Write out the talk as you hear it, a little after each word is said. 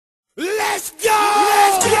Let's go!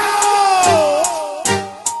 Let's go!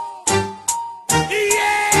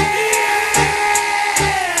 Yeah!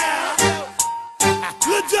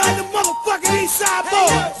 Good job, the motherfucking Eastside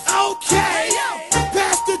boys. Okay.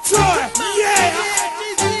 Pastor Troy. Yeah.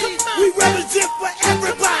 We represent for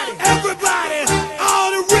everybody. Everybody. All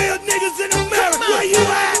the real niggas in America. Where you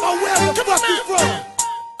at or where the fuck you from?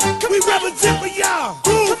 We represent for y'all.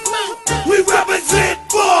 We represent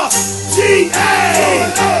for GA,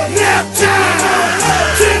 Naptown,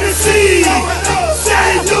 Tennessee,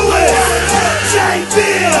 St. Louis,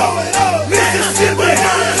 Janesville, Mississippi,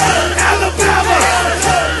 Alabama,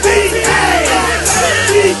 VA,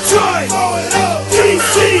 Detroit,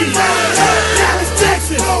 DC, Dallas,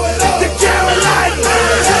 Texas, the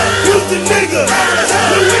Carolinas, Houston niggas,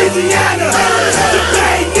 Louisiana, the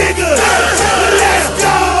Bay niggas. Let's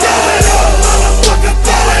go!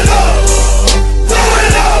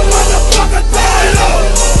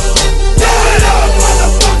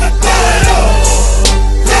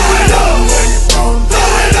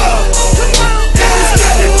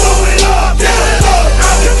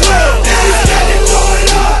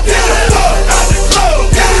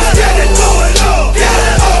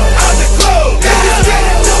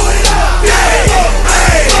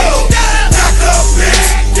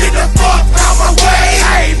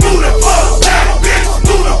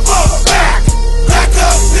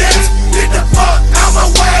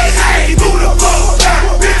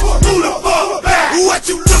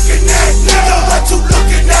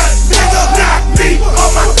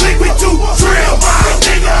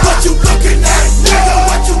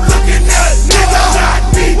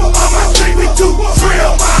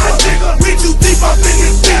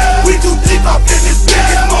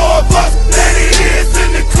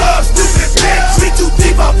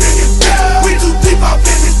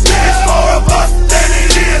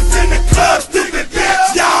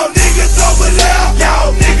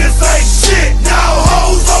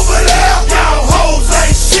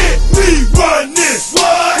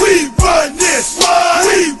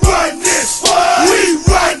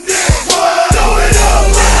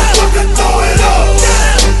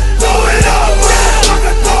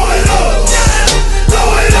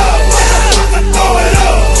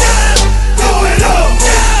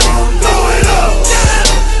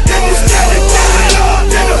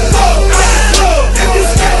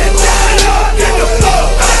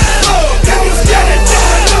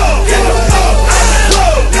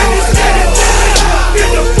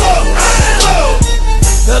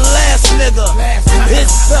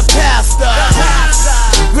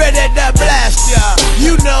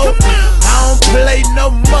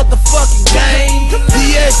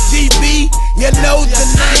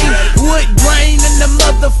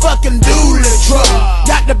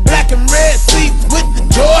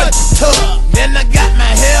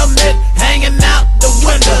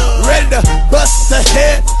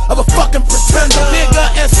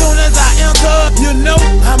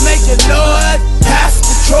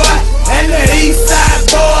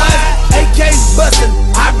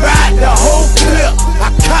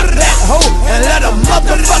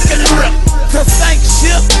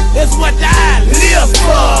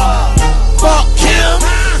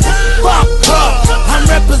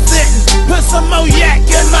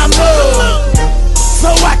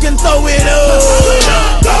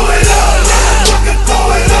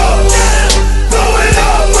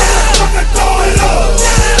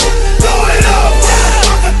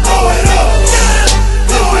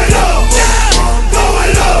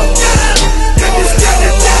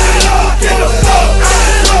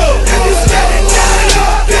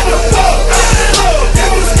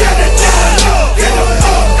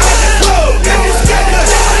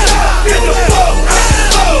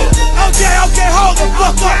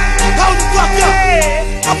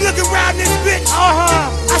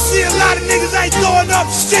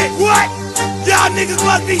 Niggas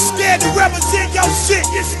must be scared to represent your shit.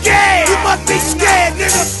 You're scared. You must be scared,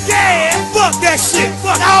 nigga. Scared. Fuck that shit.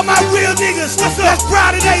 Fuck all my real niggas. What's up? That's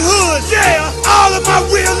proud of they hoods. Yeah. All of my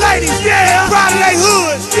real ladies. Yeah. Proud of they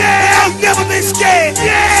hoods. Yeah. They ain't never been scared.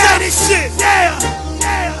 Yeah. Say this shit.